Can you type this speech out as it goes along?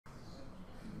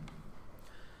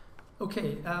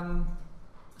Okay,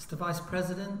 Mr. Vice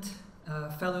President,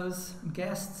 fellows and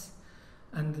guests,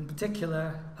 and in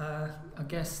particular a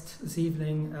guest this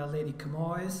evening, Lady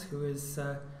Camoys, who is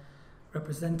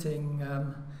representing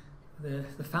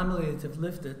the family that have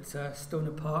lived at Stoner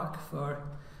Park for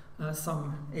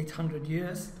some 800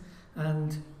 years,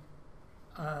 and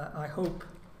I hope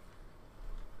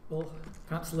we'll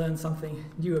perhaps learn something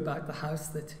new about the house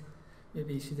that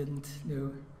maybe she didn't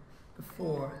know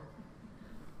before.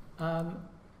 I'm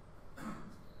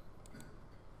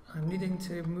needing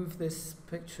to move this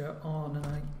picture on,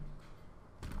 and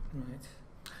right.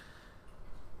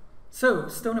 So,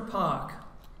 Stoner Park,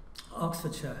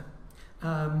 Oxfordshire.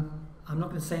 I'm not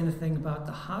going to say anything about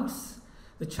the house.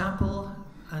 The chapel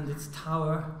and its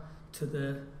tower to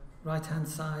the right-hand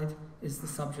side is the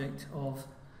subject of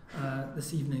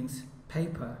this evening's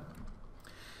paper.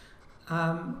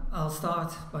 I'll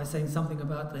start by saying something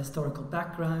about the historical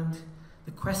background,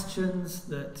 the questions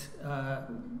that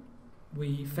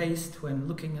we faced when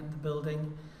looking at the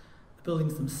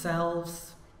buildings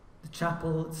themselves, the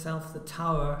chapel itself, the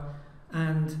tower,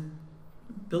 and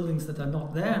buildings that are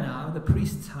not there now, the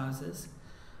priests' houses,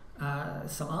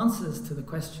 some answers to the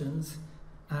questions,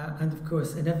 and of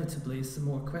course, inevitably, some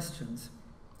more questions.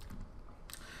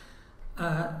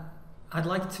 I'd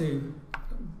like to,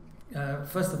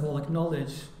 first of all,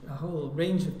 acknowledge a whole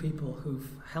range of people who've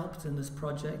helped in this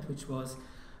project, which was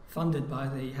funded by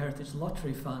the Heritage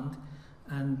Lottery Fund,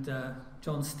 and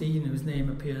John Steen, whose name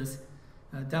appears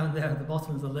down there at the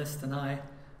bottom of the list, and I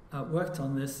worked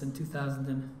on this in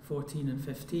 2014 and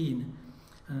 15,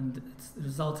 and it's the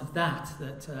result of that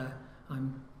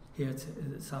I'm here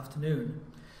this afternoon.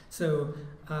 So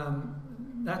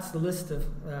that's the list of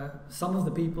some of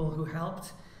the people who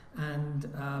helped, and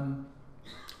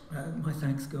my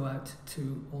thanks go out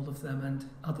to all of them and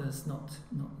others not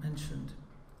mentioned.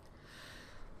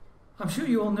 I'm sure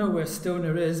you all know where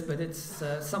Stoner is, but it's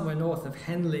somewhere north of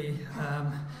Henley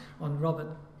on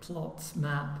Robert Plott's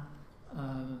map.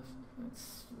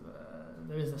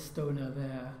 There is a Stoner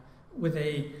there with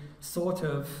a sort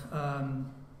of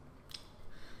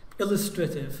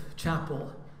illustrative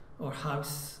chapel or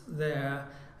house there.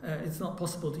 It's not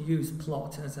possible to use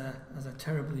Plott as a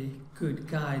terribly good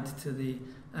guide to the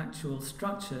actual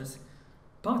structures,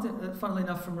 but funnily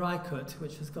enough from Ryecote,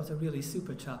 which has got a really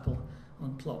super chapel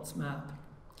on Plott's map.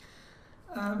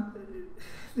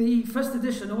 The first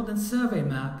edition Ordnance Survey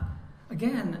map,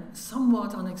 again,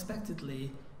 somewhat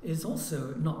unexpectedly, is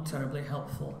also not terribly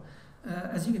helpful.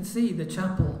 As you can see, the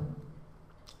chapel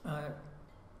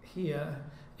here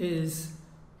is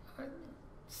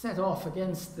set off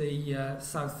against the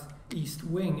southeast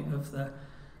wing of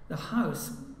the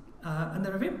house, and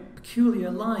there are very peculiar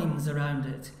lines around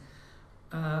it,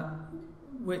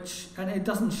 and it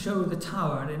doesn't show the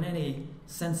tower in any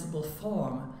sensible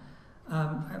form.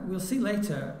 We'll see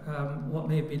later what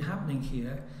may have been happening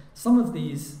here. Some of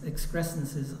these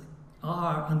excrescences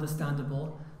are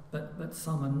understandable, but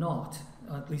some are not,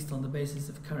 at least on the basis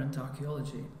of current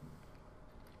archaeology.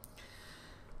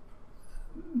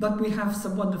 But we have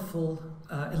some wonderful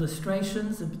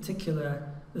illustrations, in particular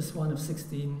this one of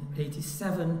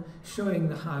 1687, showing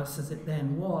the house as it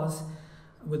then was,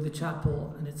 with the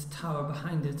chapel and its tower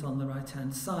behind it on the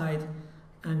right-hand side.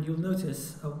 And you'll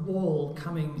notice a wall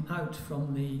coming out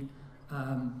from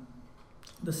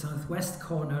the southwest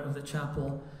corner of the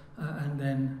chapel and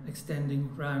then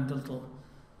extending round a little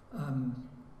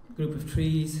group of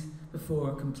trees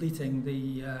before completing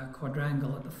the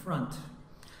quadrangle at the front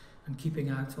and keeping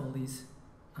out all these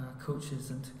coaches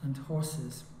and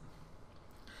horses.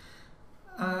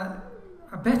 A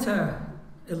better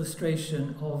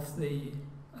illustration of the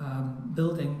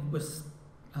building was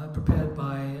prepared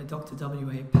by Dr.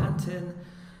 W.A. Pantin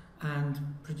and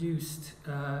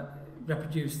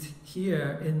reproduced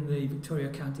here in the Victoria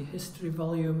County History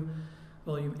volume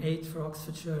 8 for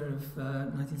Oxfordshire of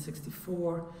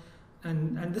 1964.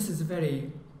 And this is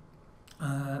very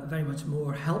much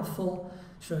more helpful,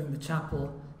 showing the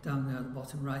chapel down there at the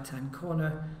bottom right-hand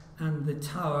corner and the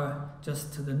tower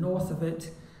just to the north of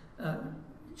it,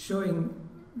 showing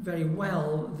very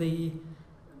well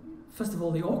first of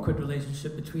all, the awkward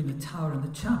relationship between the tower and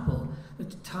the chapel, the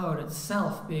tower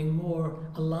itself being more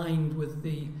aligned with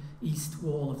the east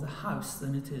wall of the house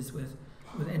than it is with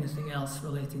anything else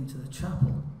relating to the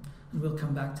chapel. And we'll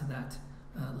come back to that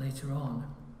later on.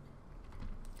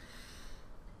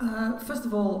 First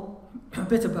of all, a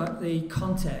bit about the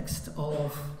context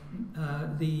of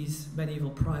these medieval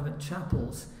private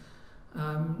chapels.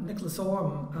 Nicholas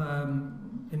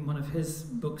Orme, in one of his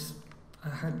books,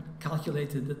 had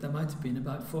calculated that there might have been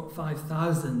about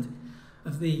 5,000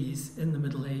 of these in the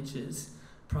Middle Ages,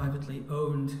 privately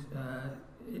owned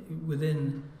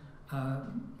within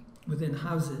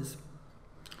houses.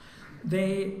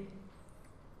 They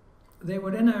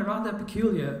were in a rather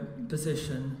peculiar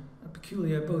position,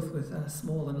 peculiar both with a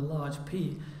small and a large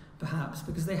p, perhaps,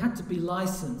 because they had to be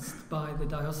licensed by the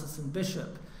diocesan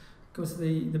bishop, because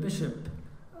the bishop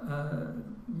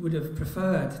would have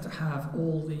preferred to have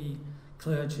all the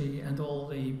clergy and all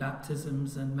the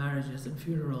baptisms and marriages and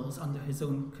funerals under his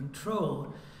own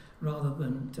control, rather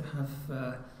than to have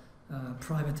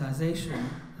privatization,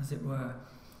 as it were.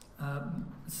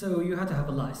 So you had to have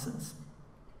a license.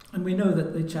 And we know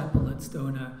that the chapel at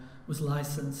Stoner was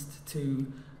licensed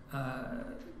to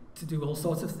do all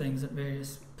sorts of things at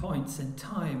various points in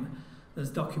time. There's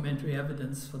documentary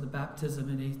evidence for the baptism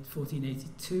in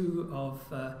 1482 of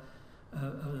the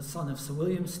son of Sir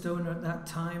William Stoner at that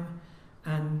time,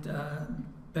 and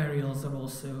burials are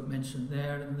also mentioned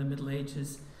there in the Middle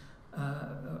Ages,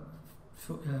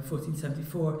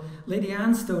 1474. Lady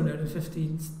Anne Stoner in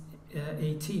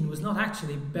 1518 was not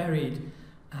actually buried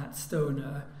at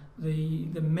Stoner.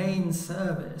 The main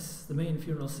service, the main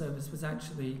funeral service, was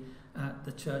actually at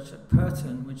the church at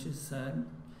Purton, which is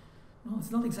well,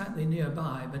 it's not exactly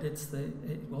nearby, but it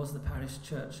was the parish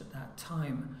church at that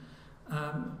time.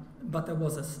 But there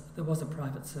was a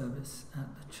private service at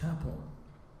the chapel.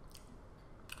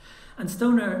 And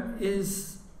Stoner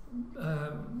is,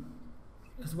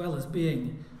 as well as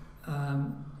being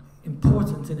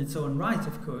important in its own right,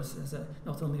 of course,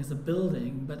 not only as a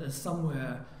building, but as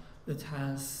somewhere that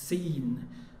has seen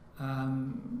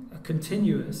a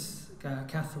continuous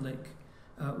Catholic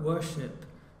worship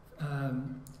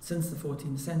since the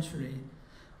 14th century,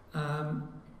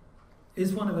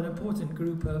 is one of an important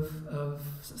group of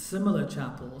similar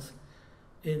chapels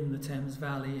in the Thames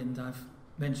Valley, and I've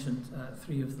mentioned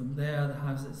three of them there. The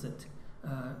houses at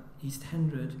East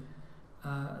Hendred.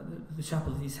 The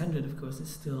chapel at East Hendred, of course, is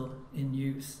still in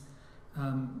use.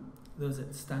 Those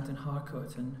at Stanton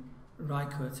Harcourt and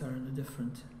Rycourt are in a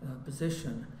different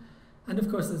position. And of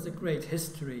course there's a great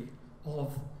history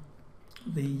of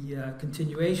the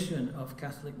continuation of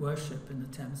Catholic worship in the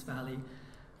Thames Valley,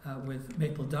 with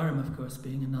Maple Durham, of course,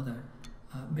 being another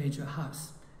major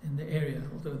house in the area,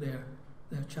 although their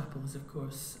chapel is, of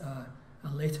course, a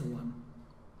later one.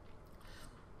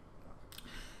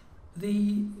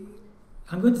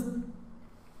 I'm going to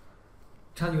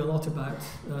tell you a lot about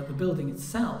the building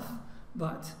itself,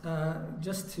 but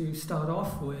just to start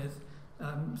off with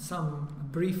some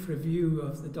brief review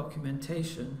of the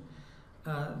documentation.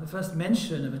 The first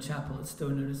mention of a chapel at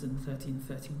Stoner is in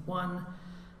 1331.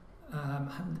 I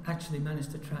haven't actually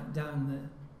managed to track down the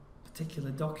particular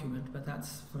document, but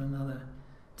that's for another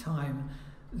time.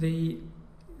 The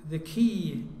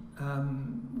key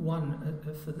one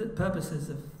for the purposes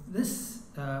of this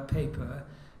paper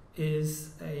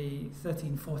is a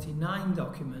 1349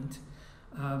 document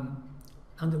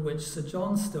under which Sir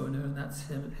John Stoner, and that's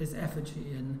his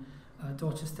effigy in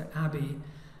Dorchester Abbey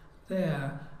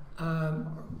there,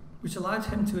 which allowed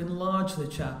him to enlarge the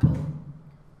chapel,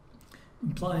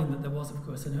 implying that there was, of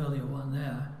course, an earlier one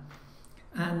there,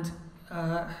 and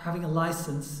having a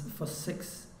license for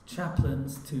 6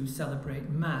 chaplains to celebrate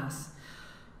Mass.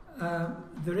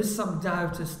 There is some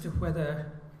doubt as to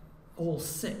whether all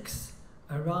 6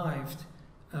 arrived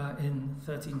in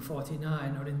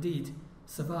 1349, or indeed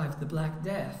survived the Black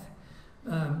Death.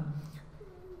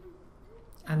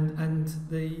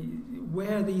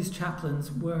 Where these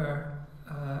chaplains were,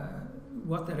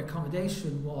 what their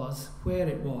accommodation was, where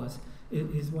it was,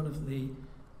 is one of the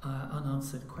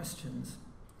unanswered questions.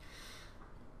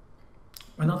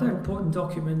 Another important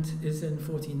document is in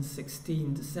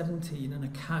 1416 to 17, an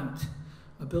account,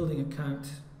 a building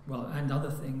account, well, and other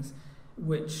things,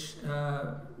 which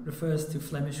refers to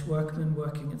Flemish workmen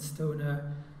working at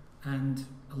Stoner, and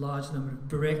a large number of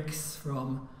bricks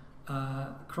from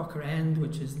Crocker End,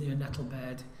 which is near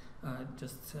Nettlebed,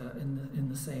 just in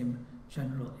the same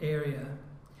general area.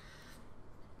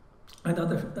 And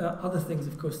other things,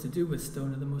 of course, to do with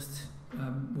Stoner. The most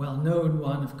well-known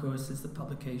one, of course, is the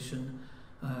publication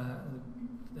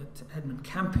that Edmund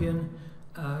Campion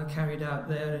carried out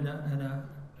there in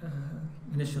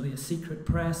initially a secret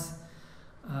press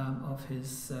of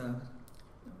his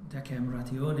Decem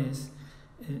Rationes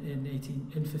in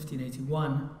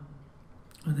 1581,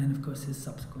 and then, of course, his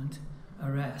subsequent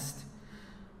arrest.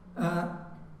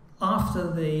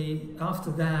 After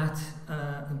that,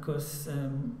 of course,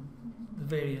 the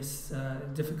various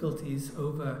difficulties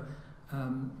over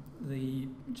the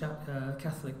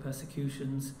Catholic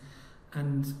persecutions,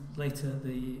 and later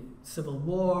the Civil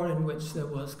War, in which there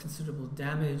was considerable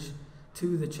damage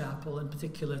to the chapel, in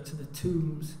particular to the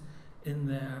tombs in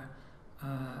there,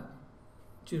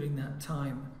 during that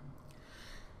time.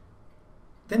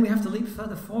 Then we have to leap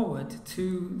further forward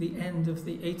to the end of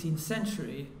the 18th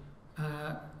century,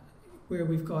 where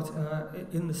we've got,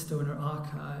 in the Stoner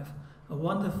archive, a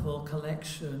wonderful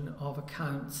collection of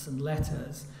accounts and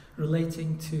letters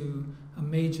relating to a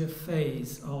major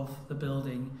phase of the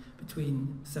building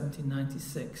between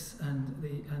 1796 and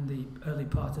the early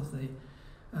part of the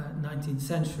 19th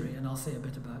century, and I'll say a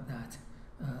bit about that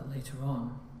later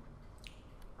on.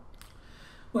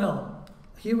 Well,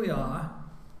 here we are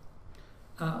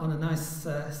on a nice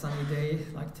sunny day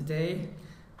like today.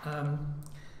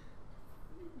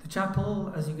 The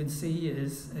chapel, as you can see,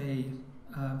 is a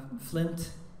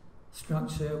flint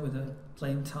structure with a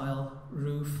plain tile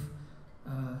roof,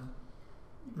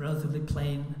 relatively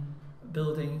plain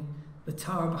building. The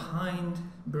tower behind,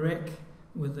 brick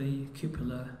with the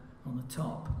cupola on the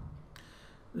top.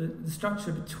 The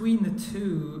structure between the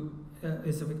two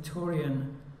is a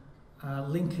Victorian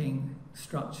linking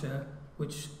structure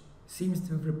which seems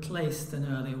to have replaced an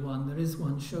earlier one. There is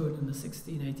one shown in the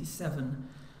 1687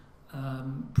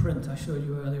 print I showed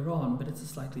you earlier on, but it's a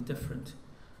slightly different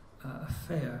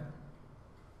affair.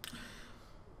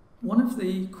 One of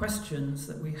the questions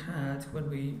that we had when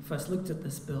we first looked at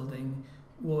this building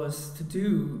was to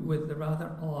do with the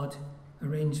rather odd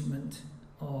arrangement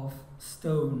of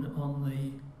stone on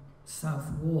the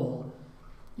south wall.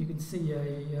 You can see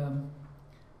a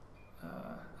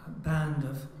band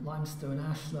of limestone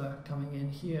ashlar coming in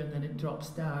here, and then it drops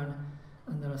down,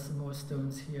 and there are some more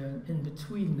stones here. In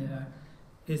between there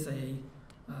is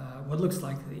what looks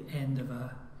like the end of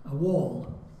a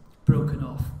wall, broken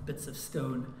off bits of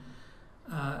stone.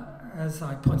 As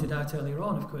I pointed out earlier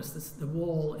on, of course, the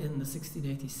wall in the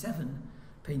 1687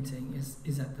 painting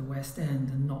is at the west end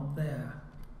and not there.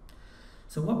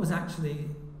 So what was actually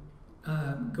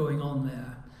going on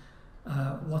there?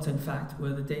 What in fact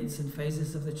were the dates and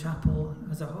phases of the chapel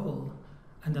as a whole?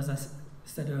 And as I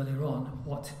said earlier on,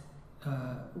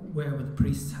 where were the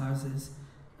priests' houses,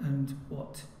 and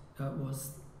what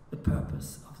was the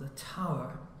purpose of the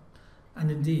tower? And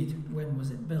indeed, when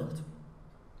was it built?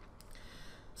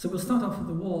 So we'll start off with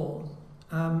the wall.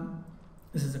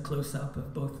 This is a close-up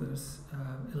of both those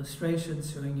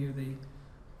illustrations showing you the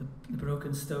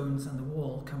broken stones and the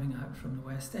wall coming out from the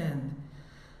west end.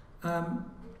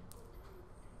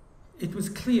 It was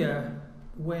clear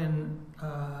when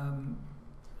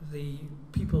the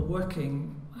people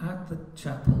working at the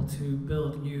chapel to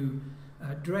build new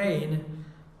drain,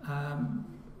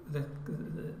 the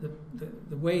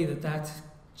way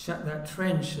that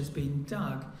trench has been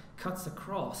dug cuts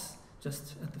across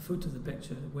just at the foot of the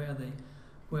picture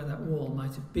where that wall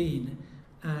might have been,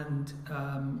 and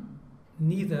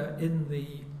neither in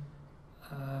the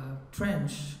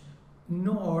trench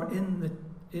nor in the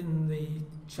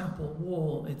chapel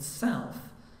wall itself,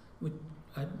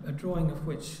 a drawing of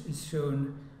which is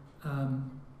shown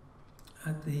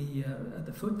at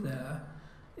the foot there,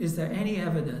 is there any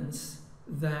evidence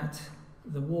that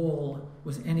the wall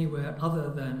was anywhere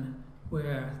other than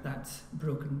where that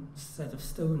broken set of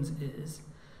stones is?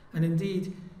 And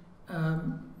indeed,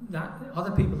 that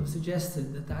other people have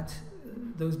suggested that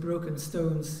those broken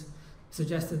stones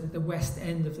suggested that the west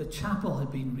end of the chapel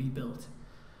had been rebuilt.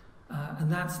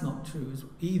 And that's not true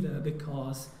either,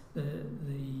 because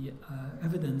the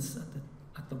evidence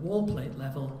at the wall plate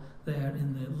level there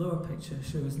in the lower picture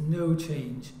shows no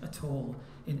change at all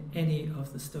in any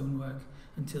of the stonework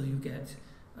until you get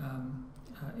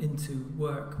into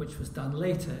work which was done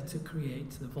later to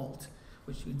create the vault,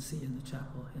 which you can see in the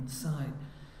chapel inside.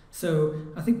 So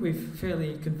I think we've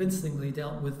fairly convincingly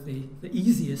dealt with the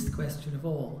easiest question of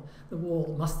all. The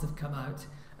wall must have come out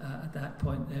at that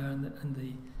point there, and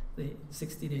the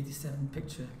 1687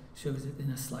 picture shows it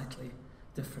in a slightly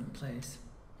different place,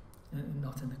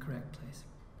 not in the correct place.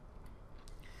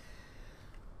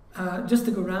 Just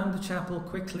to go around the chapel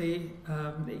quickly,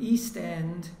 the east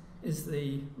end is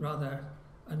the rather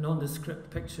a nondescript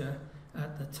picture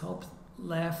at the top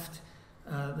left.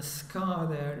 The scar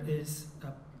there is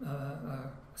a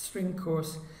string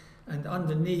course, and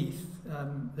underneath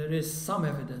there is some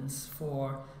evidence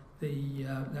for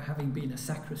there having been a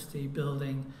sacristy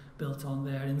building built on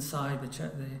there. Inside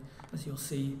as you'll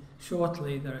see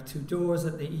shortly, there are two doors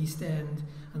at the east end,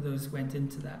 and those went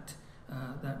into that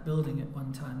building at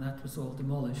one time. That was all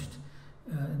demolished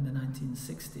in the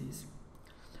 1960s.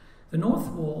 The north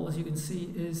wall, as you can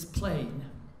see, is plain,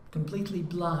 completely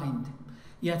blind,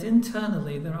 yet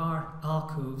internally there are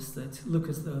alcoves that look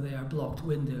as though they are blocked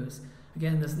windows.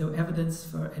 Again, there's no evidence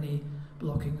for any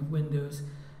blocking of windows,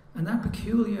 and that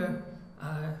peculiar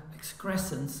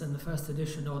excrescence in the first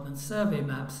edition Ordnance Survey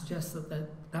map suggests that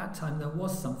at that time there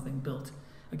was something built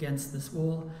against this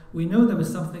wall. We know there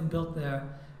was something built there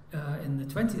in the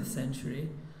 20th century,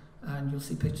 and you'll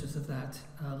see pictures of that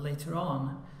later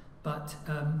on. But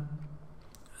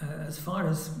as far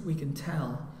as we can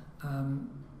tell,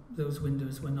 those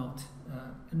windows were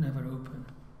never open.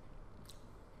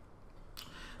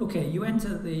 Okay, you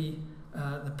enter the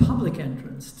public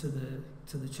entrance to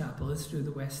the chapel is through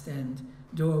the west end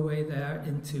doorway there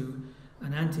into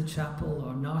an antechapel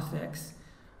or narthex,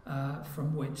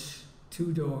 from which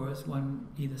two doors, one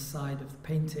either side of the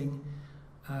painting,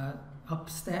 up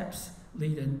steps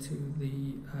lead into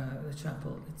the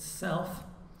chapel itself.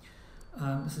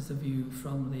 This is a view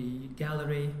from the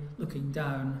gallery looking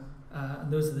down,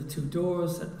 and those are the two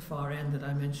doors at the far end that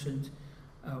I mentioned.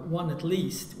 One at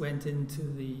least went into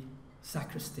the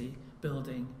sacristy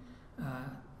building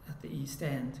at the east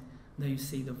end. There you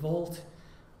see the vault,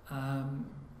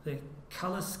 the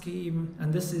colour scheme,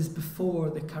 and this is before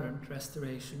the current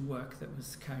restoration work that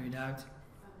was carried out.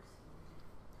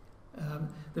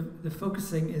 The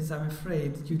focusing is, I'm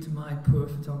afraid, due to my poor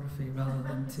photography rather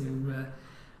than to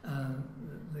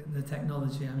the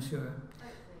technology, I'm sure.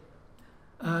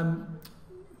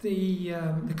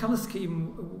 The colour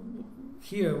scheme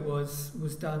here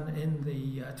was done in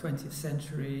the 20th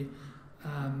century,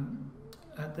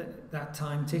 at that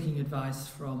time taking advice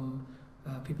from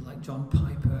people like John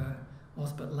Piper.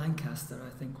 Osbert Lancaster, I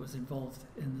think, was involved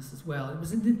in this as well. It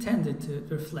was intended to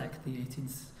reflect the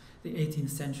 18th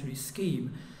century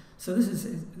scheme. So this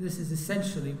is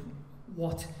essentially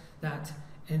what that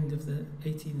end of the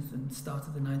 18th and start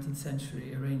of the 19th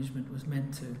century arrangement was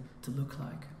meant to look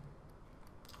like.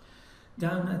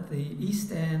 Down at the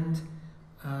east end,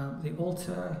 the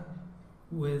altar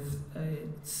with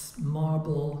its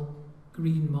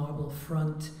green marble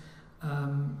front,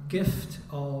 gift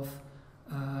of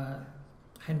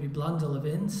Henry Blundell of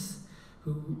Ince,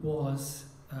 who was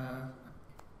a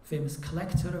famous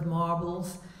collector of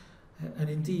marbles, and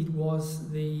indeed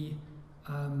was the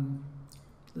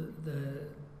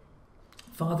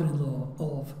father-in-law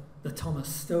of the Thomas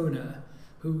Stoner,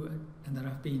 who, and there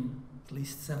have been at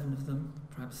least 7 of them,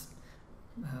 perhaps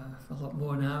a lot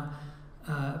more now,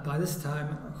 by this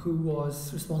time, who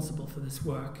was responsible for this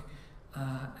work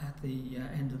at the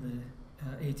end of the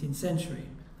 18th century.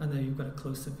 And there you've got a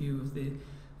closer view of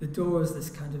the doors, this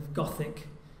kind of Gothic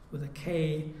with a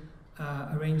K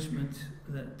arrangement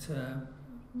that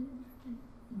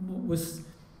was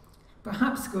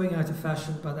perhaps going out of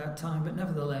fashion by that time, but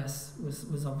nevertheless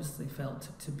was obviously felt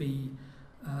to be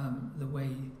the way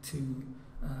to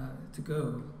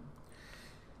go.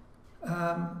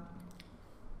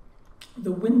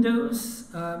 The windows,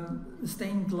 the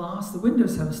stained glass, the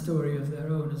windows have a story of their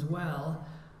own as well.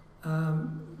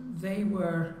 They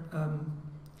were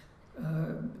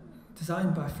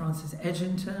designed by Francis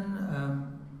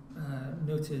Edgington,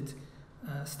 noted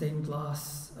stained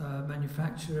glass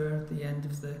manufacturer at the end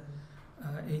of the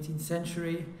 18th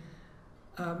century.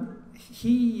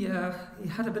 He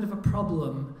had a bit of a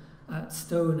problem at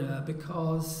Stoner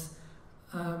because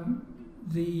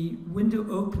the window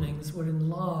openings were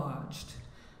enlarged,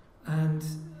 and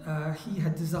he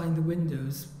had designed the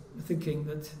windows thinking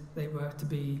that they were to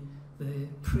be the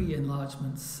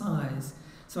pre-enlargement size.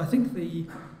 So I think the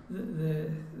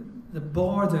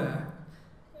border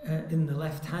in the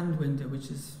left-hand window, which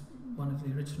is one of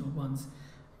the original ones,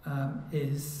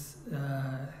 is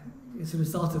a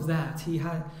result of that. He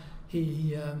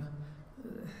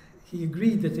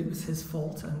agreed that it was his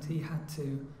fault, and he had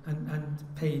to and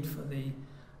paid for the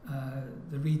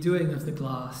redoing of the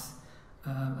glass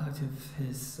out of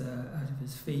his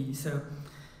fee. So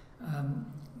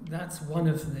that's one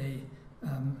of the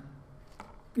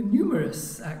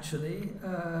numerous, actually,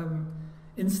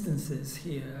 instances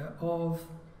here of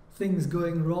things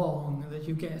going wrong that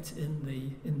you get in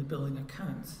the building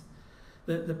accounts.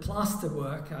 The plaster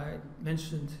work I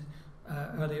mentioned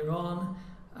earlier on.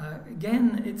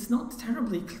 Again, it's not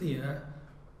terribly clear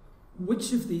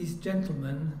which of these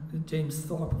gentlemen, James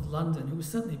Thorpe of London, who was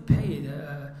certainly paid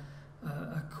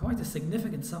quite a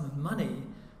significant sum of money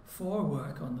for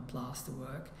work on the plaster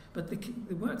work, but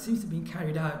the work seems to have been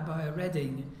carried out by a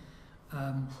Reading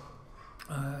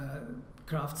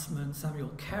craftsman,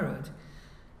 Samuel Kerrod,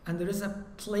 and there is a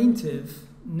plaintive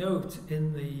note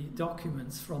in the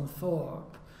documents from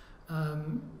Thorpe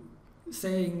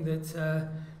saying that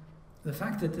the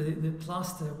fact that the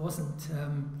plaster wasn't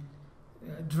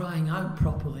drying out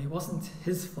properly wasn't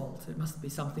his fault. It must be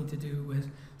something to do with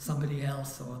somebody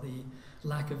else, or the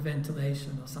lack of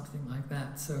ventilation or something like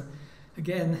that. So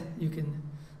again, you can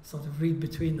sort of read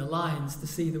between the lines to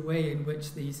see the way in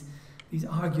which these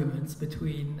arguments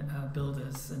between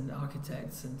builders and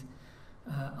architects and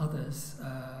others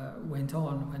went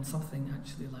on when something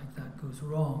actually like that goes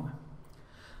wrong.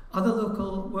 Other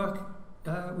local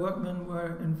workmen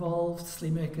were involved,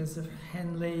 Sleemakers of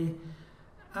Henley,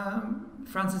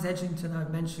 Francis Edgington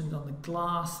I've mentioned on the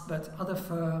glass, but other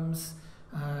firms,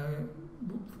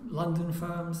 London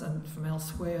firms and from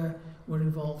elsewhere, were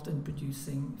involved in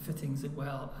producing fittings as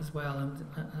well,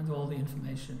 and all the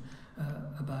information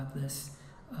about this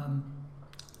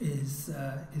is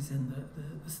in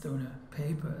the Stoner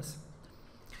papers.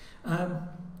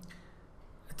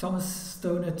 Thomas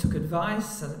Stoner took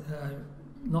advice.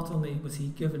 Not only was he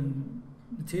given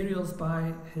materials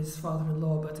by his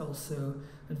father-in-law, but also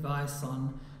advice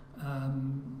on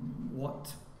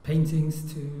what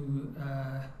paintings to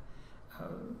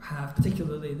have,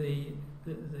 particularly the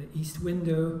east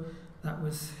window. That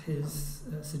was his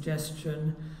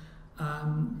suggestion.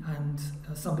 And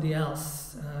somebody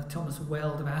else, Thomas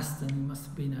Weld of Aston, who must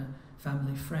have been a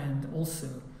family friend,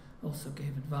 also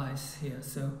gave advice here.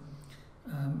 So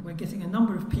we're getting a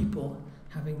number of people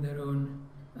having their own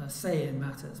say in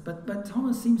matters. But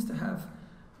Thomas seems to have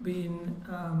been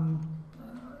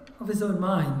of his own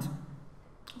mind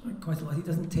quite a lot. He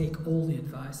doesn't take all the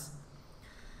advice.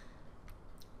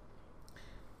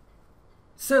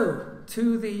 So,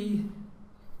 to the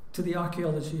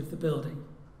archaeology of the building.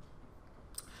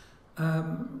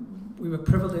 We were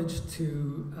privileged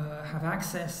to have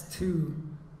access to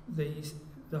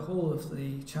the whole of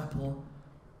the chapel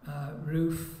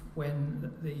roof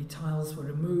when the tiles were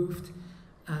removed,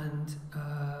 and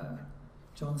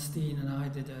John Steen and I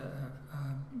did a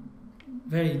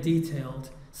very detailed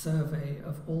survey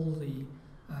of all the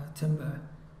timber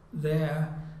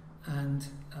there, and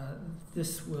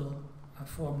this will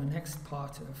form the next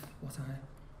part of what I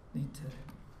need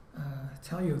to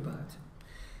tell you about.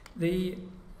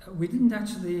 We didn't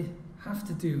actually have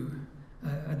to do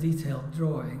a detailed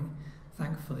drawing,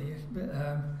 thankfully,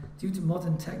 but due to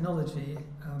modern technology,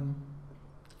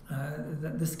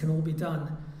 that this can all be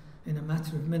done in a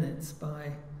matter of minutes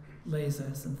by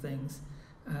lasers and things.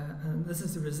 And this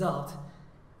is the result.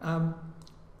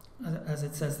 As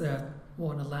it says there,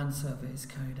 Warner Land Surveys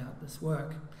carried out this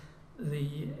work.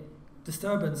 The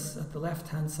disturbance at the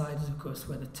left-hand side is, of course,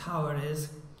 where the tower is.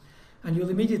 And you'll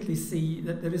immediately see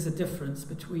that there is a difference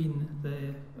between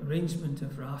the arrangement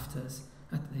of rafters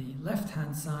at the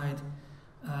left-hand side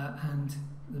and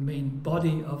the main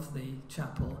body of the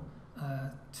chapel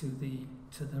to the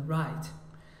right.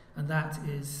 And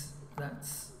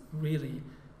that's really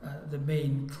the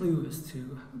main clue as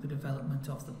to the development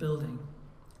of the building.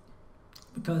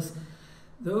 Because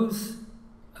those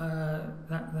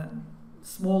that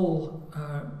small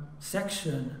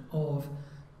section of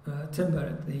timber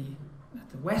at the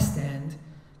west end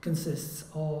consists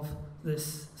of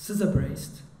this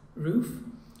scissor-braced roof.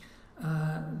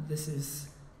 This is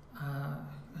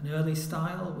an early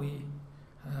style. We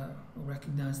will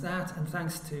recognise that, and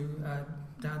thanks to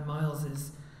Dan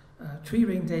Miles's tree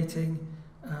ring dating,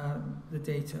 the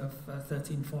date of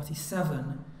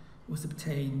 1347 was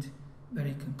obtained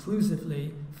very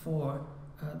conclusively for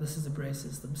the scissor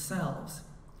braces themselves.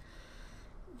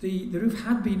 The roof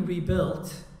had been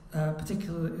rebuilt,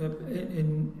 particularly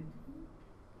in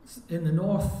the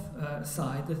north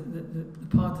side, the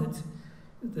part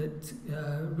that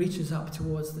reaches up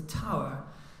towards the tower.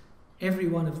 Every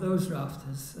one of those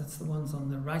rafters, that's the ones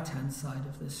on the right-hand side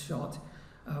of this shot,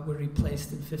 were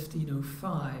replaced in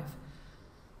 1505.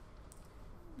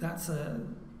 That's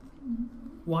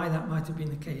why that might have been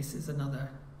the case is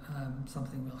another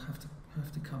something we'll have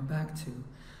to come back to.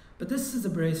 But this is a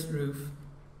braced roof.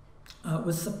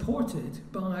 Was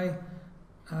supported by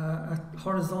a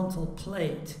horizontal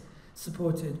plate,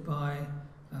 supported by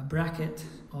a bracket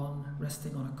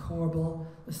resting on a corbel.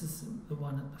 This is the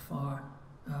one at the far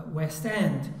west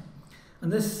end.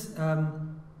 And this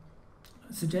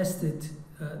suggested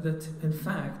that, in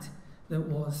fact, there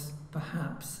was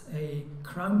perhaps a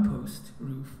crown post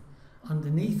roof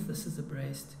underneath the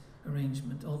scissor-braced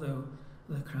arrangement, although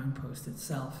the crown post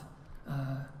itself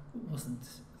wasn't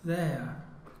there.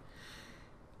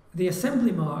 The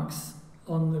assembly marks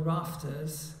on the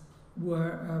rafters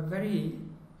were a very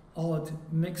odd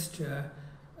mixture.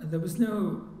 There was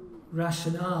no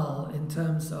rationale in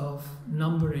terms of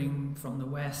numbering from the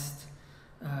west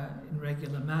in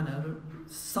regular manner.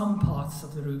 Some parts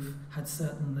of the roof had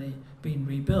certainly been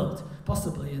rebuilt,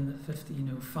 possibly in the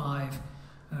 1505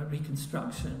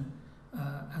 reconstruction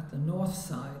at the north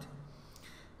side.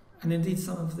 And indeed,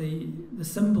 some of the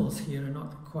symbols here are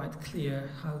not quite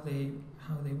clear how they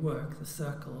work. The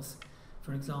circles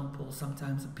for example,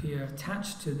 sometimes appear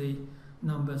attached to the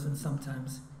numbers and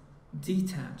sometimes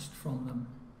detached from them.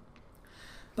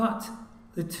 But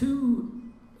the two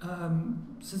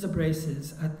scissor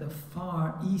braces at the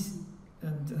far east,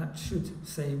 and that should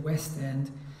say west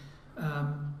end,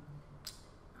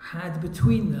 had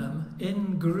between them,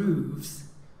 in grooves,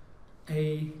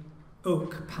 a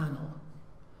oak panel.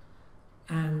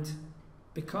 And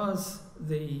because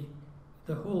the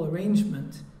whole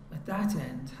arrangement at that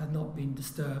end had not been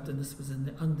disturbed, and this was in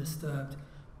the undisturbed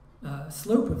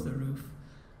slope of the roof,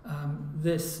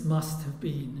 this must have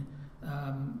been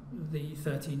the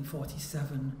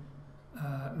 1347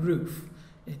 roof.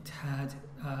 It had,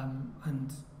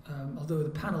 although the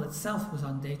panel itself was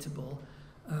undatable,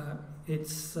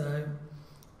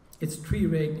 its tree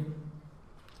ring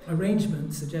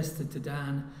arrangement suggested to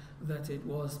Dan that it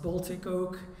was Baltic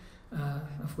oak,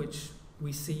 of which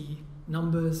we see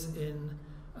numbers in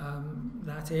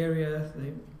that area.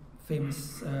 The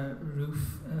famous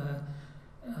roof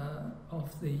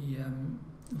of the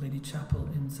Lady Chapel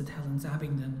in St Helens,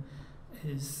 Abingdon,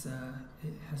 it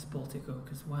has Baltic oak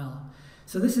as well.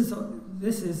 So this is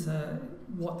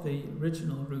what the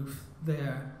original roof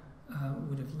there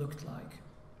would have looked like.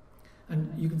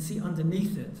 And you can see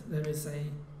underneath it there is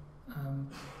a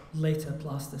later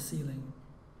plaster ceiling.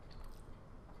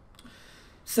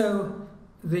 So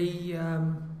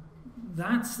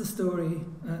that's the story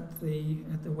at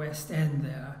the west end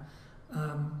there,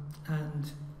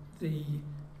 and the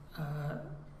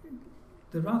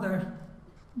rather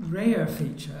rare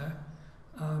feature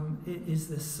is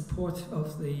the support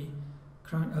of the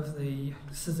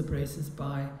scissor braces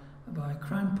by a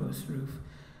crown post roof.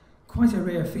 Quite a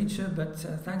rare feature, but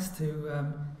thanks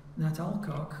to Nat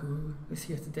Alcock, who is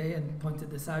here today and pointed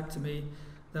this out to me,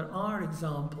 there are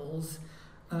examples.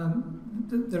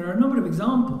 There are a number of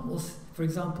examples. For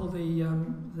example,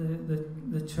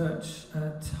 the church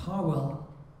at Harwell,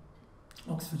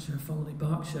 Oxfordshire, formerly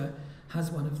Berkshire,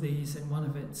 has one of these in one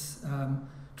of its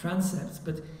transepts.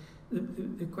 But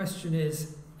the question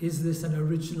is this an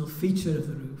original feature of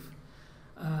the roof?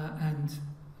 And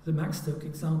the Maxstoke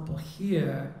example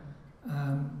here,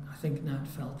 I think Nat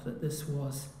felt that this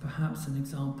was perhaps an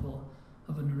example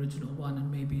of an original one,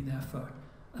 and maybe therefore,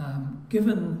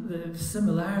 given the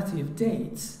similarity of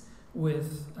dates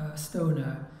with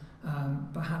Stoner,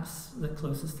 perhaps the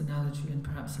closest analogy and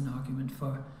perhaps an argument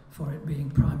for it being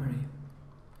primary.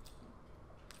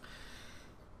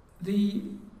 The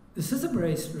scissor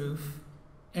brace roof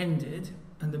ended,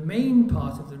 and the main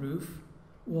part of the roof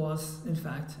was, in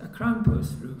fact, a crown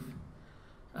post roof.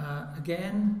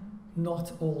 Again,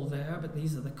 not all there, but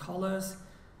these are the collars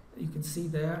you can see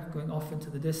there going off into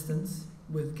the distance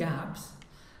with gaps,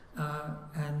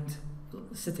 and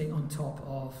sitting on top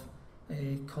of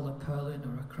a collar purlin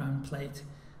or a crown plate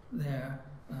there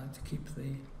to keep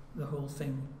the whole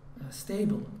thing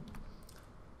stable.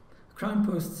 Crown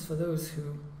posts, for those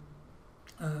who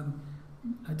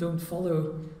don't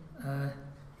follow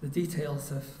the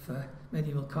details of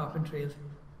medieval carpentry,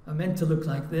 are meant to look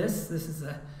like this. This is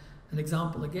an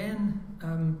example again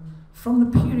from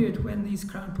the period when these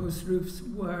crown post roofs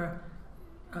were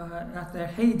at their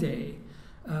heyday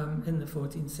in the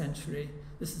 14th century.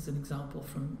 This is an example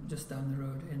from just down the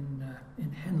road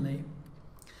in Henley.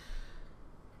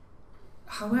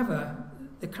 However,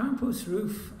 the crown post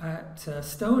roof at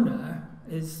Stoner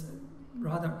is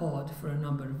rather odd for a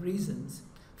number of reasons.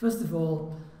 First of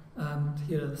all,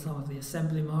 here are some of the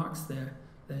assembly marks. They're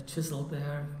chiselled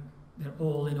there. They're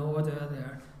all in order.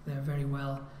 They're very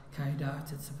well carried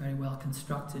out. It's a very well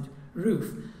constructed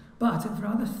roof, but of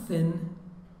rather thin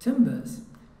timbers,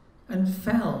 and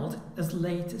felled as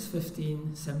late as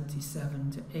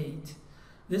 1577 to 8.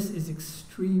 This is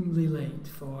extremely late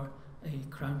for a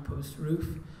crown post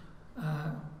roof.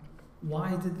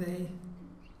 Why did they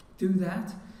do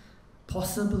that?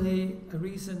 Possibly a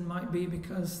reason might be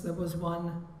because there was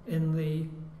one in the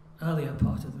earlier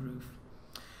part of the roof.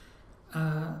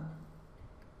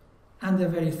 And they're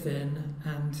very thin,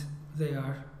 and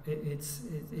it's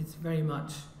very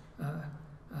much a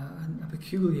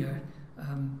peculiar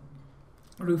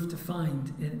roof to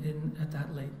find at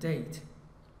that late date.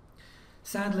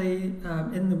 Sadly,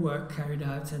 in the work carried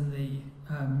out in the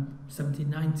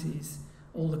 1790s,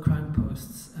 all the crown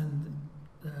posts and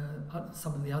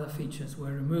some of the other features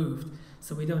were removed,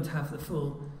 so we don't have the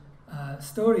full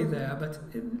story there, but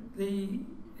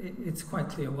it's quite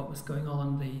clear what was going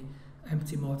on. The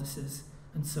empty mortises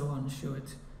and so on show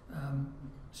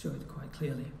it quite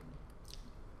clearly.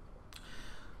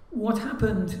 What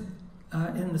happened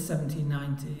in the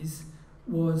 1790s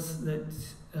was that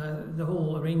the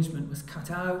whole arrangement was cut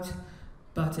out.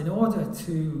 But in order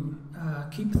to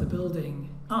keep the building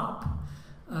up,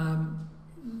 and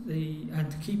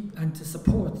to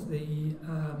support the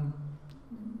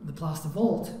plaster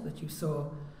vault that you saw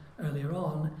earlier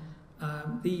on,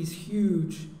 these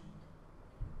huge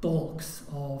bulks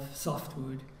of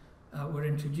softwood were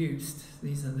introduced.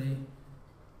 These are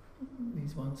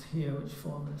these ones here, which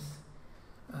form this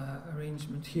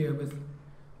arrangement here, with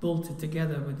bolted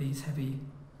together with these heavy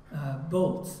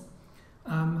bolts.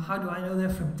 How do I know they're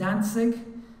from Danzig?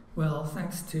 Well,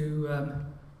 thanks to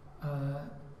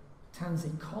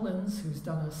Tansy Collins, who's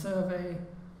done a survey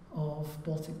of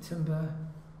Baltic timber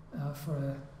for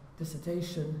a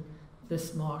dissertation.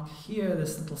 This mark here,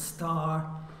 this little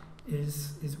star,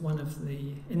 is one of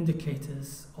the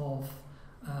indicators of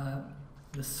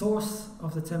the source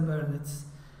of the timber, and it's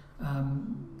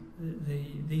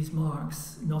these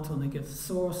marks not only give the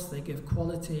source, they give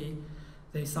quality,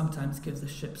 they sometimes give the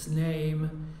ship's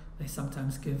name, they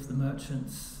sometimes give the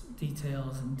merchant's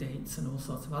details and dates and all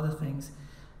sorts of other things.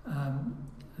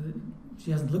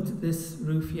 She hasn't looked at this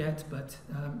roof yet, but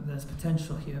there's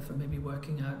potential here for maybe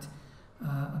working out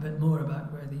a bit more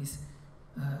about where these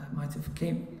might have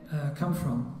come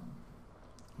from.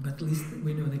 But at least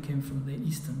we know they came from the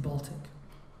eastern Baltic.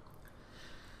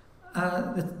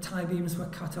 The tie beams were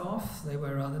cut off. They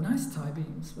were rather nice tie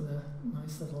beams with a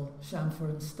nice little chamfer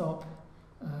and stop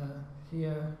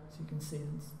here. As you can see,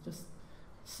 it's just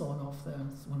sawn off there.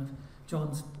 It's one of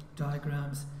John's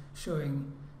diagrams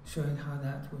showing how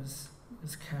that was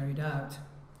carried out.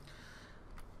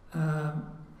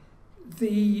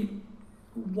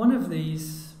 One of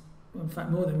these, in fact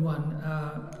more than one,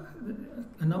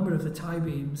 a number of the tie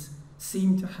beams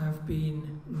seem to have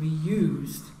been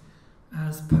reused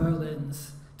as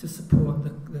purlins to support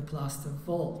the plaster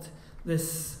vault.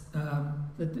 This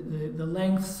the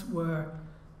lengths were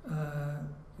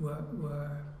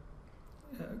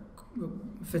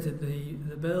fitted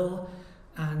the bill,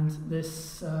 and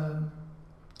this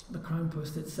the crown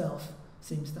post itself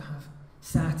seems to have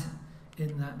sat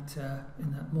in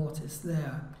that mortise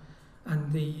there,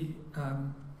 and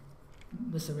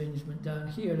this arrangement down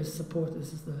here is support.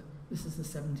 This is the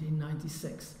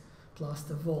 1796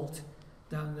 plaster vault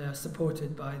down there,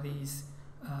 supported by these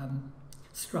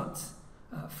struts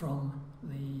from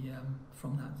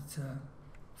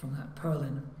that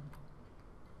purlin.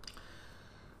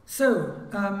 So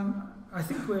I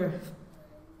think we're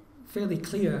fairly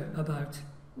clear about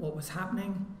what was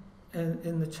happening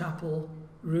in the chapel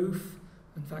roof.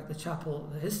 In fact,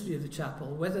 the history of the chapel,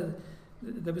 whether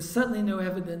there was certainly no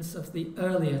evidence of the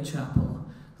earlier chapel.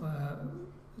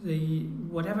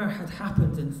 Whatever had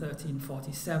happened in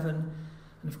 1347,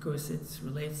 and of course it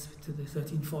relates to the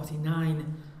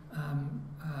 1349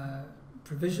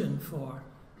 provision for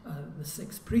the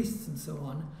 6 priests and so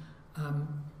on.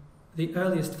 The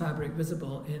earliest fabric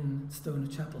visible in Stonor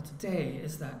Chapel today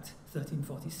is that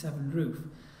 1347 roof.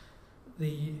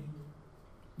 The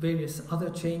various other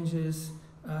changes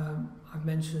I've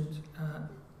mentioned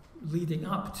leading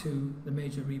up to the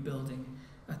major rebuilding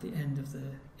at the end of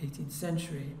the 18th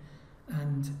century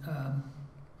and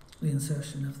the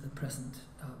insertion of the present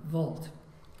vault.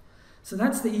 So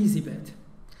that's the easy bit.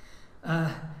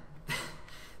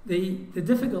 The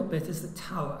difficult bit is the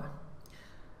tower.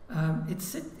 It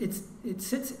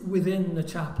sits within the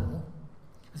chapel,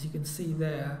 as you can see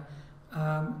there,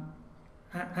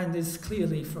 and is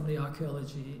clearly from the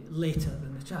archaeology later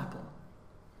than the chapel.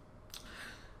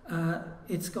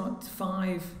 It's got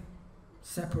 5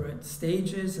 separate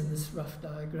stages. In this rough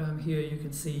diagram here you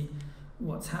can see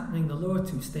what's happening. The lower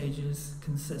 2 stages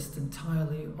consist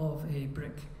entirely of a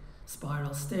brick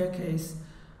spiral staircase,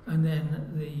 and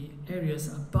then the areas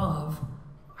above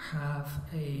have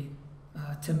a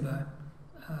timber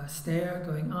stair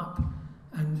going up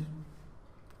and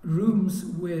rooms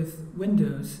with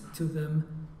windows to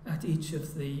them at each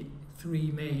of the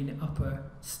 3 main upper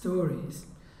stories.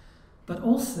 But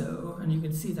also, and you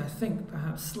can see it, I think,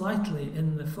 perhaps slightly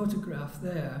in the photograph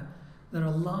there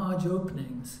are large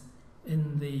openings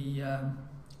in the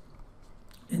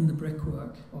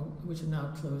brickwork, which are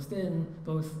now closed in,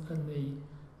 both in the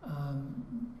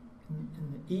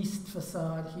east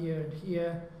facade here and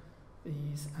here,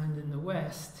 and in the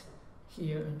west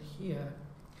here and here.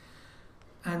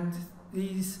 And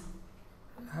these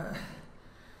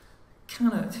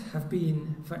cannot have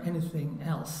been for anything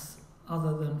else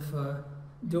other than for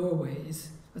doorways.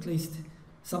 At least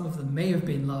some of them may have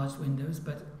been large windows,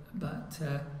 but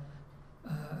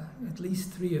at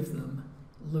least 3 of them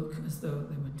look as though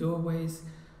they were doorways.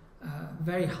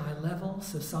 Very high level,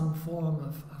 so some form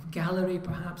of gallery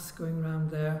perhaps going around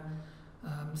there,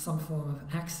 some form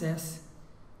of access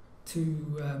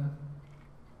to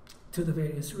to the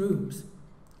various rooms.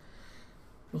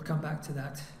 We'll come back to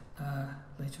that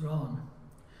later on.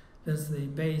 There's the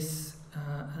base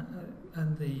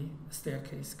and the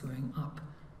staircase going up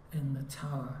in the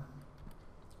tower.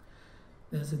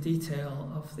 There's a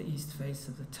detail of the east face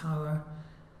of the tower.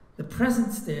 The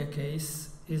present staircase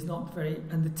is not very,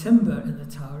 and the timber in the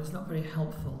tower is not very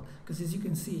helpful, because as you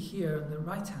can see here on the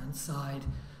right-hand side,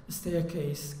 the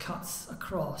staircase cuts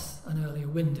across an earlier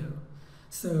window.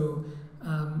 So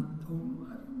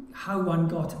how one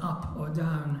got up or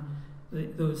down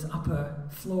those upper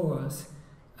floors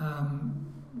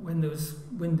when those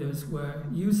windows were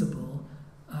usable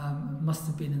must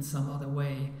have been in some other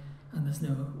way, and there's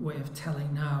no way of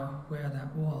telling now where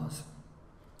that was.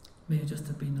 May have just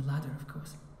have been a ladder, of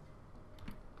course.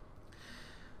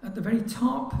 At the very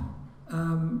top,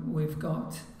 we've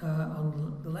got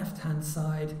on the left-hand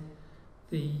side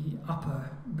the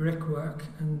upper brickwork,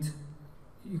 and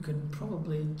you can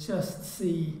probably just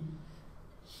see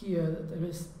here that there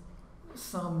is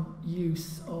some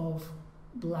use of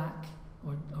black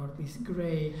or at least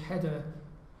grey header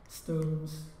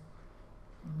stones.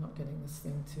 I'm not getting this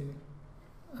thing to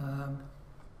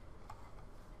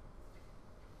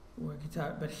work it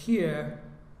out, but here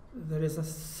there is a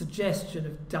suggestion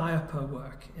of diaper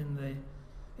work in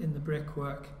the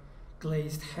brickwork,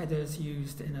 glazed headers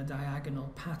used in a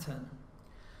diagonal pattern.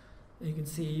 You can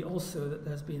see also that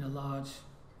there's been a large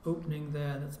opening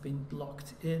there that's been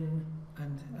blocked in,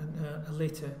 and a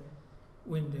later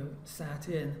window sat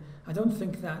in. I don't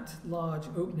think that large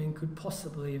opening could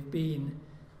possibly have been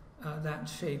that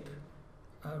shape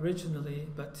originally,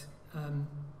 but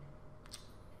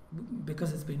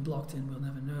because it's been blocked in, we'll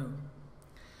never know.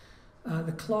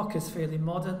 The clock is fairly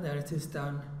modern. There it is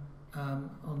down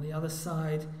on the other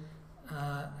side,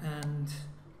 and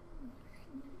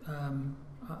I'm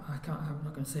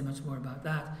not going to say much more about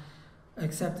that,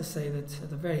 except to say that at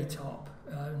the very top,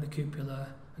 in the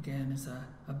cupola, again, is a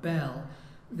bell.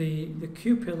 The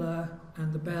cupola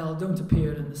and the bell don't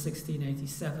appear in the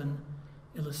 1687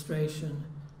 illustration.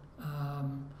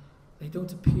 They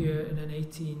don't appear in an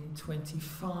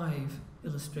 1825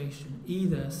 illustration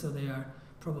either, so they are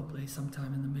probably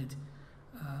sometime in the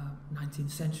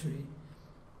mid-19th century.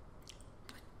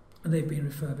 And they've been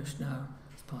refurbished now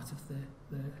as part of the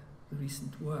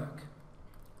recent work.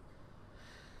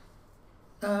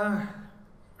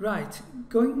 Right,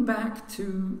 going back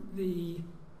to the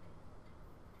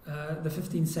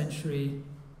 15th century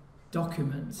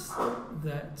documents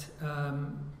that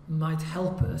might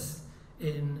help us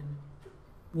in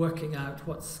working out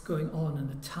what's going on in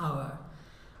the tower.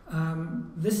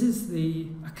 This is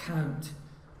the account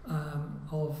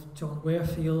of John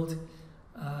Warefield.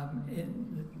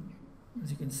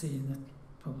 As you can see,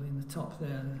 probably in the top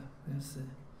there, there's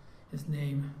his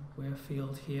name,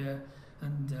 Warefield here,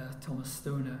 and Thomas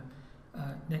Stoner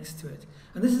next to it.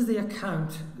 And this is the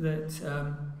account that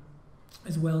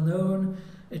is well known.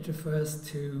 It refers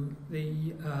to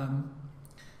the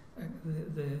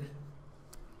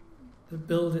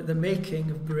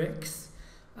making of bricks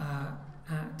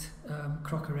at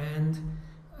Crocker End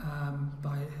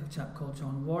by a chap called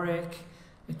John Warwick.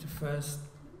 It refers,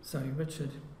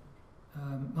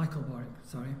 Michael Warwick,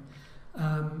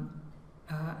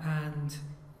 and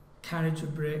carriage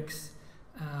of bricks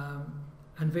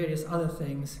and various other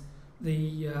things.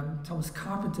 Thomas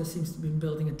Carpenter seems to have been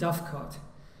building a dovecot,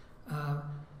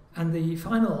 and the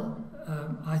final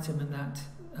item in that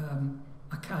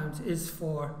account is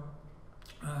for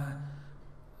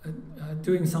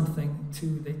doing something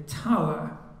to the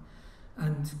tower,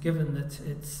 and given that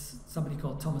it's somebody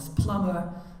called Thomas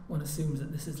Plummer, one assumes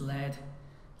that this is lead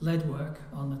work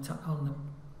on the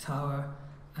tower,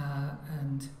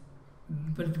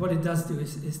 but what it does do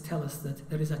is tell us that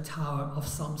there is a tower of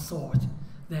some sort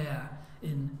there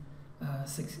in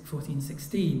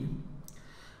 1416.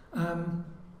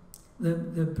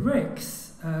 The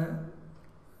bricks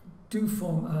do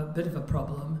form a bit of a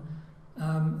problem.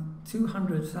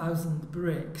 200,000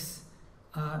 bricks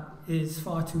is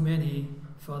far too many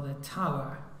for the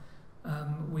tower.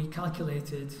 We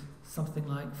calculated something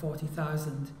like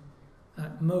 40,000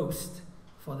 at most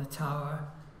for the tower.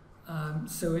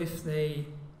 So if they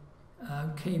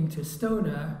came to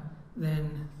Stoner,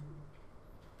 then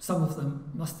some of them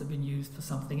must have been used for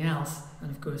something else.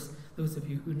 And of course, those of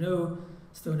you who know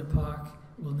Stoner Park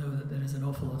will know that there is an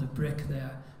awful lot of brick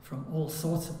there from all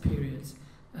sorts of periods.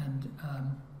 And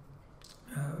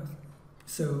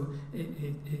so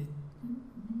they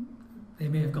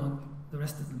may have gone, the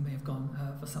rest of them may have gone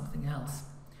for something else.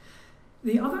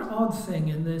 The other odd thing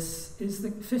in this is the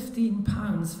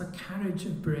 £15 for carriage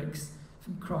of bricks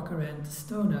from Crocker End to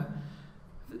Stoner.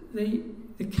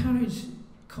 the carriage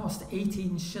cost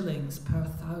 18 shillings per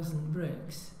 1,000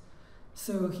 bricks.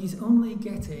 So he's only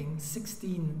getting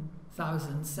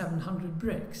 16,700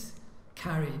 bricks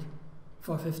carried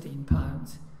for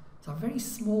 £15. So a very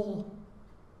small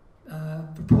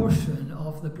proportion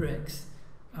of the bricks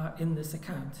are in this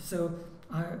account. So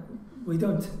we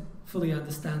don't fully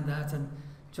understand that, and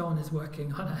John is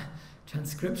working on a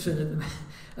transcription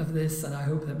of this, and I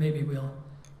hope that maybe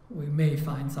we may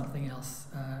find something else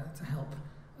to help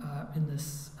in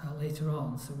this later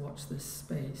on, so watch this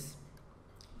space.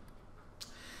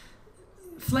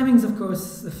 Flemings, of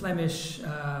course, the Flemish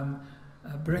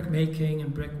brick making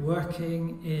and brick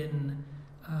working in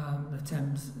the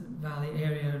Thames Valley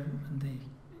area and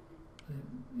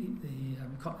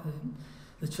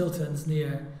the Chilterns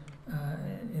near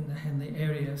in the Henley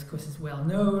area, of course, is well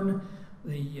known.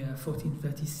 The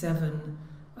 1437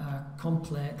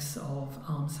 complex of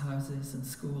almshouses and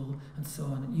school and so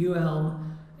on at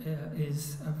Uelm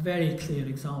is a very clear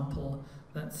example.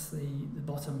 That's the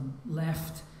bottom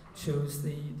left, shows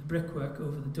the brickwork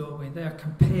over the doorway there,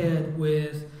 compared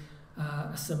with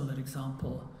a similar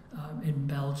example in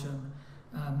Belgium.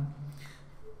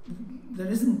 There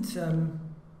isn't,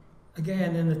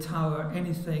 again, in the tower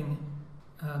anything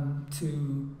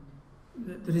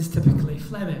that is typically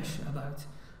Flemish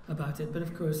about it, but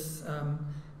of course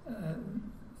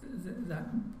that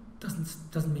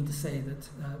doesn't mean to say that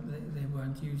they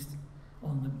weren't used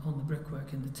on the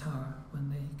brickwork in the tower when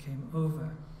they came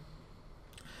over.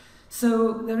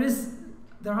 So there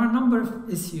are a number of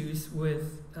issues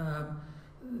with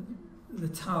the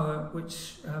tower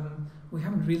which we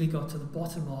haven't really got to the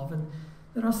bottom of, and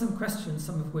there are some questions,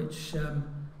 some of which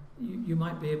you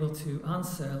might be able to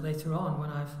answer later on when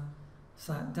I've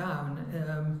sat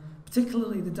down,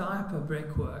 particularly the diaper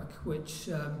brickwork, which,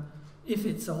 if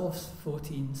it's of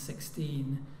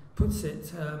 1416, puts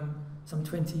it some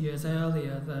 20 years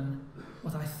earlier than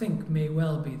what I think may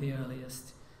well be the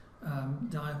earliest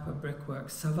diaper brickwork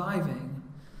surviving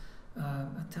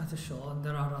at Tattershall, and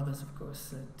there are others, of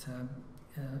course, at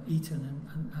Eton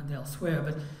and elsewhere.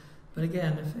 But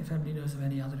again, if anybody knows of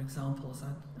any other examples,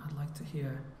 I'd like to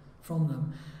hear from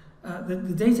them.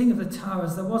 The dating of the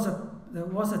towers, there was a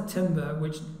timber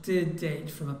which did date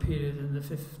from a period in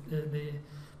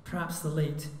perhaps the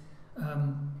late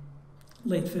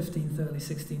 15th, early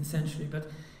 16th century.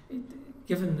 But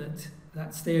given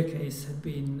that staircase had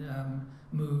been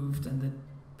moved, and that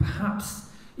perhaps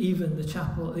even the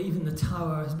chapel, even the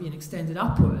tower, has been extended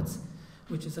upwards,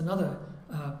 which is another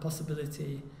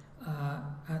possibility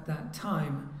at that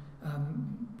time.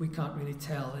 We can't really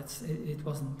tell. It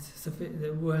wasn't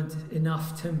there weren't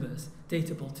enough timbers,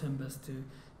 datable timbers, to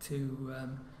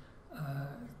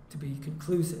be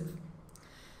conclusive.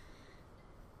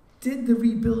 Did the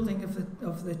rebuilding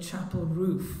of the chapel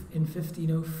roof in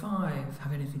 1505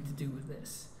 have anything to do with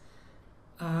this?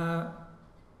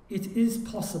 It is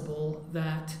possible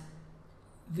that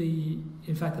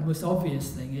in fact, the most obvious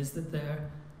thing is that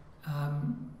there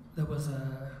was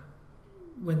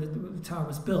when the tower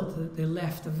was built, they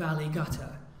left a valley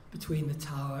gutter between the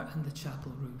tower and the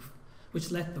chapel roof,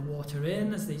 which let the water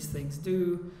in, as these things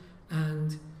do,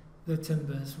 and the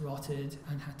timbers rotted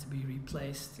and had to be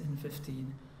replaced in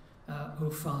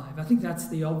 1505. I think that's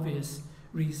the obvious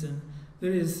reason.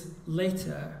 There is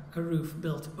later a roof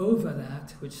built over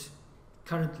that, which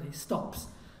currently stops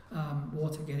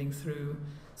water getting through,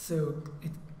 so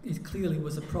it clearly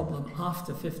was a problem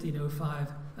after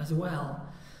 1505 as well.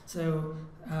 So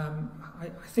I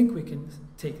think we can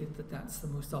take it that that's the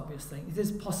most obvious thing. It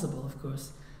is possible, of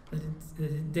course, that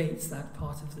it dates that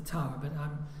part of the tower, but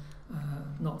I'm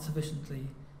not sufficiently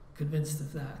convinced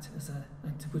of that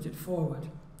and to put it forward.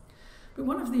 But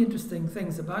one of the interesting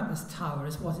things about this tower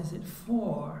is, what is it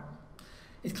for?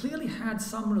 It clearly had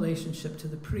some relationship to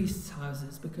the priests'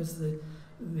 houses, because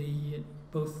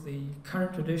both the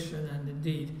current tradition and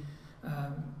indeed,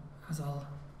 as I'll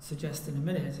suggest in a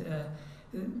minute,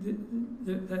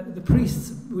 the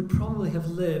priests would probably have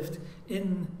lived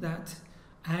in that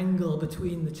angle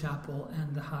between the chapel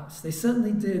and the house. They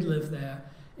certainly did live there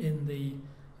in the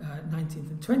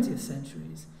 19th and 20th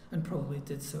centuries, and probably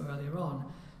did so earlier on.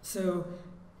 So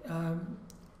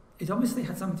it obviously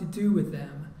had something to do with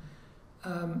them.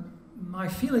 My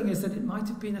feeling is that it might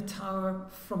have been a tower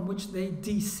from which they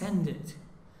descended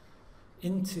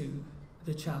into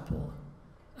the chapel,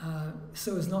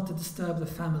 so as not to disturb the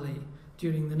family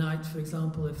during the night, for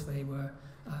example, if they were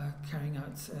carrying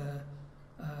out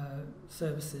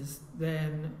services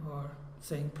then, or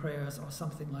saying prayers or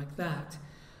something like that.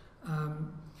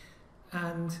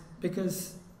 And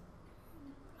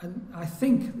I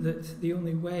think that the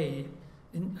only way,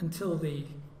 until the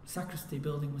sacristy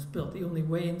building was built, the only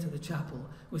way into the chapel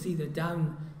was either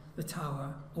down the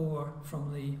tower or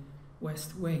from the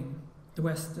west wing, the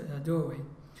west doorway.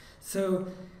 So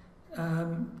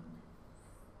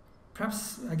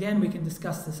perhaps, again, we can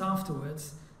discuss this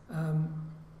afterwards.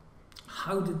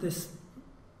 How did this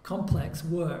complex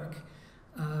work,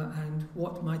 and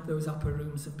what might those upper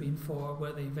rooms have been for?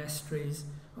 Were they vestries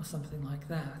or something like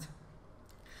that?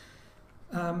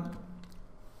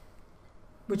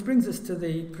 Which brings us to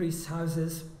the priests'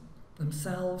 houses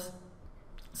themselves.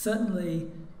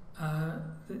 Certainly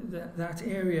that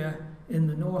area in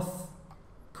the north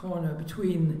corner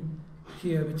between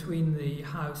the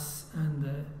house and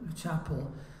the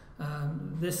chapel,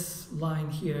 this line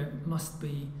here must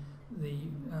be the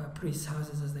priests'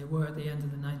 houses as they were at the end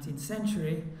of the 19th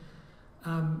century,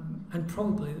 and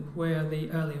probably where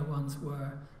the earlier ones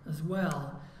were as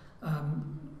well.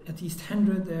 At East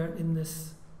Hendred, they're in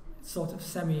this sort of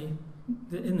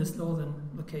in this northern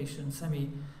location,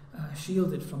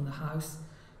 shielded from the house.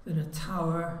 Then a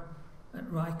tower at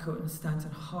Rycote and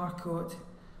Stanton Harcourt.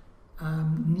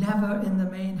 Never in the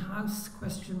main house, ?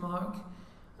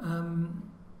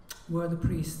 Were the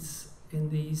priests in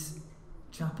these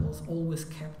chapels always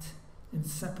kept in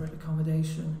separate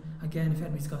accommodation? Again, if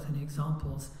anybody's got any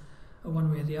examples,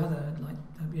 one way or the other,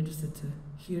 I'd be interested to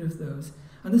hear of those.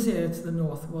 And this area to the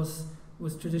north was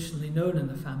traditionally known in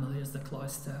the family as the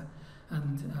cloister,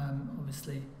 and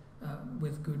obviously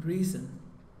with good reason.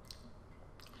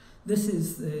 This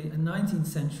is a 19th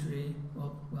century,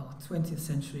 20th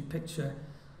century picture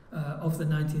of the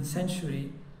 19th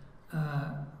century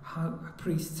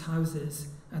priests' houses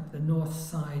at the north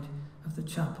side of the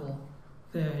chapel.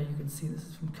 There you can see, this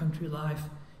is from Country Life,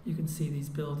 you can see these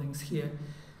buildings here.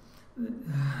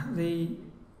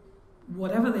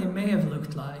 Whatever they may have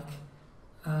looked like,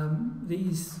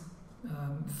 these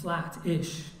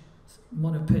flat-ish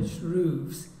monopitched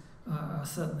roofs are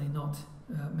certainly not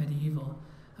medieval,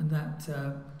 and that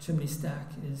chimney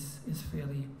stack is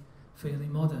fairly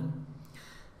modern.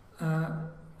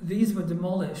 These were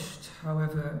demolished,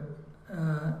 however.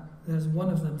 There's one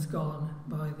of them's gone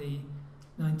by the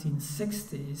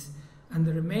 1960s, and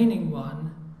the remaining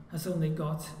one has only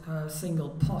got a single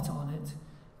pot on it,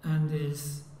 and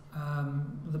is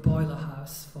the boiler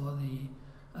house for the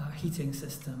heating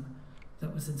system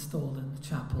that was installed in the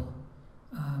chapel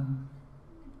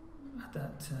at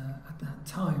that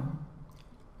time.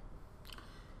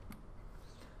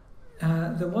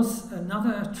 There was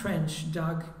another trench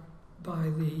dug by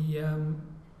the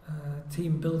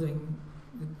team building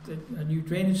a new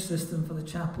drainage system for the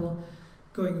chapel,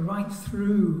 going right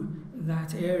through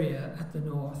that area at the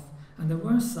north, and there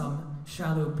were some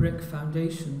shallow brick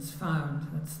foundations found.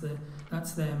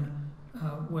 That's them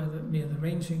near the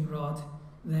ranging rod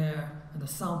there, and a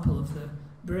sample of the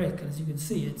brick. And as you can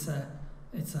see, it's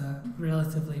a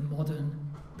relatively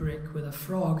modern brick with a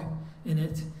frog in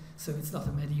it, so it's not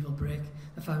a medieval brick.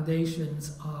 The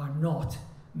foundations are not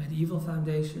medieval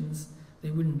foundations.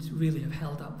 They wouldn't really have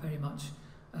held up very much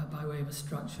by way of a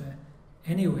structure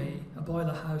anyway. A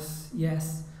boiler house,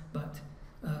 yes, but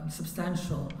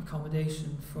substantial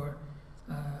accommodation for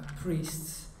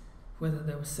priests, whether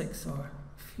there were 6 or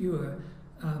fewer,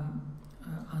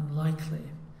 unlikely.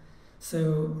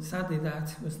 So sadly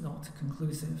that was not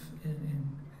conclusive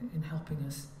in helping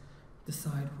us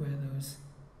decide where those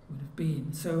would have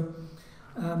been. So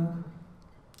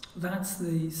that's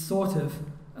the sort of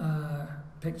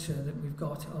picture that we've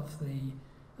got of the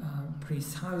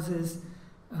priests' houses,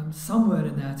 somewhere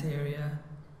in that area.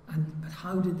 But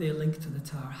how did they link to the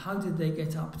tower? How did they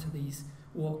get up to these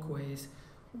walkways?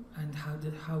 And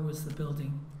how was the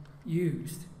building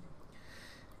used?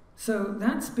 So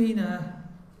that's been a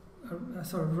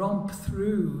sort of romp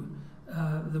through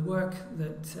the work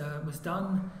that was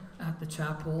done at the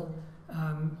chapel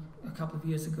a couple of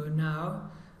years ago now,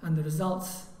 and the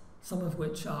results, some of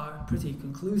which are pretty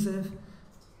conclusive,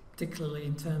 particularly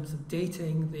in terms of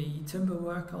dating the timber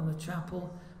work on the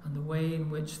chapel and the way in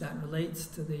which that relates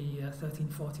to the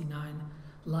 1349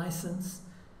 license.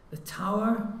 The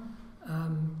tower,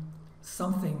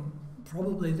 something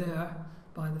probably there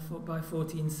by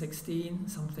 1416,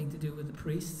 something to do with the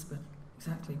priests, but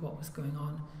exactly what was going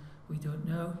on we don't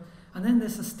know. And then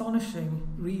this astonishing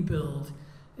rebuild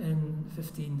in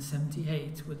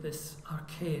 1578 with this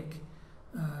archaic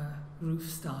roof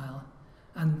style,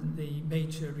 and the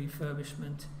major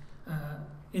refurbishment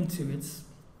into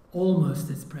almost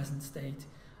its present state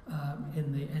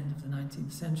in the end of the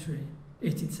 18th century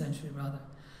rather.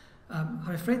 I'm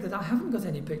afraid that I haven't got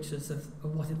any pictures of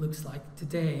what it looks like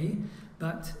today,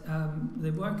 but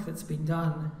the work that's been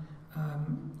done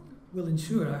will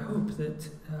ensure, I hope, that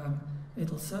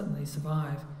it'll certainly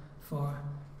survive for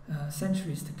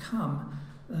centuries to come.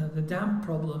 The dam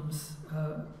problems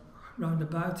round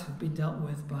about have been dealt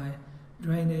with by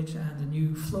drainage and a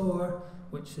new floor,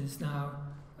 which is now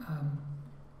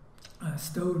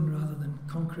stone rather than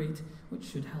concrete, which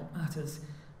should help matters.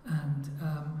 And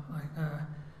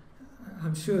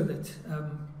I'm sure that,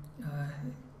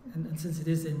 and since it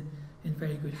is in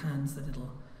very good hands, that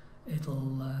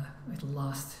it'll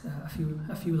last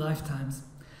a few lifetimes.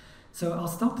 So I'll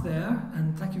stop there,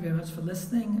 and thank you very much for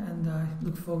listening, and I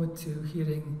look forward to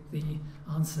hearing the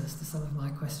answers to some of my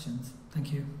questions.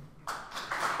 Thank you.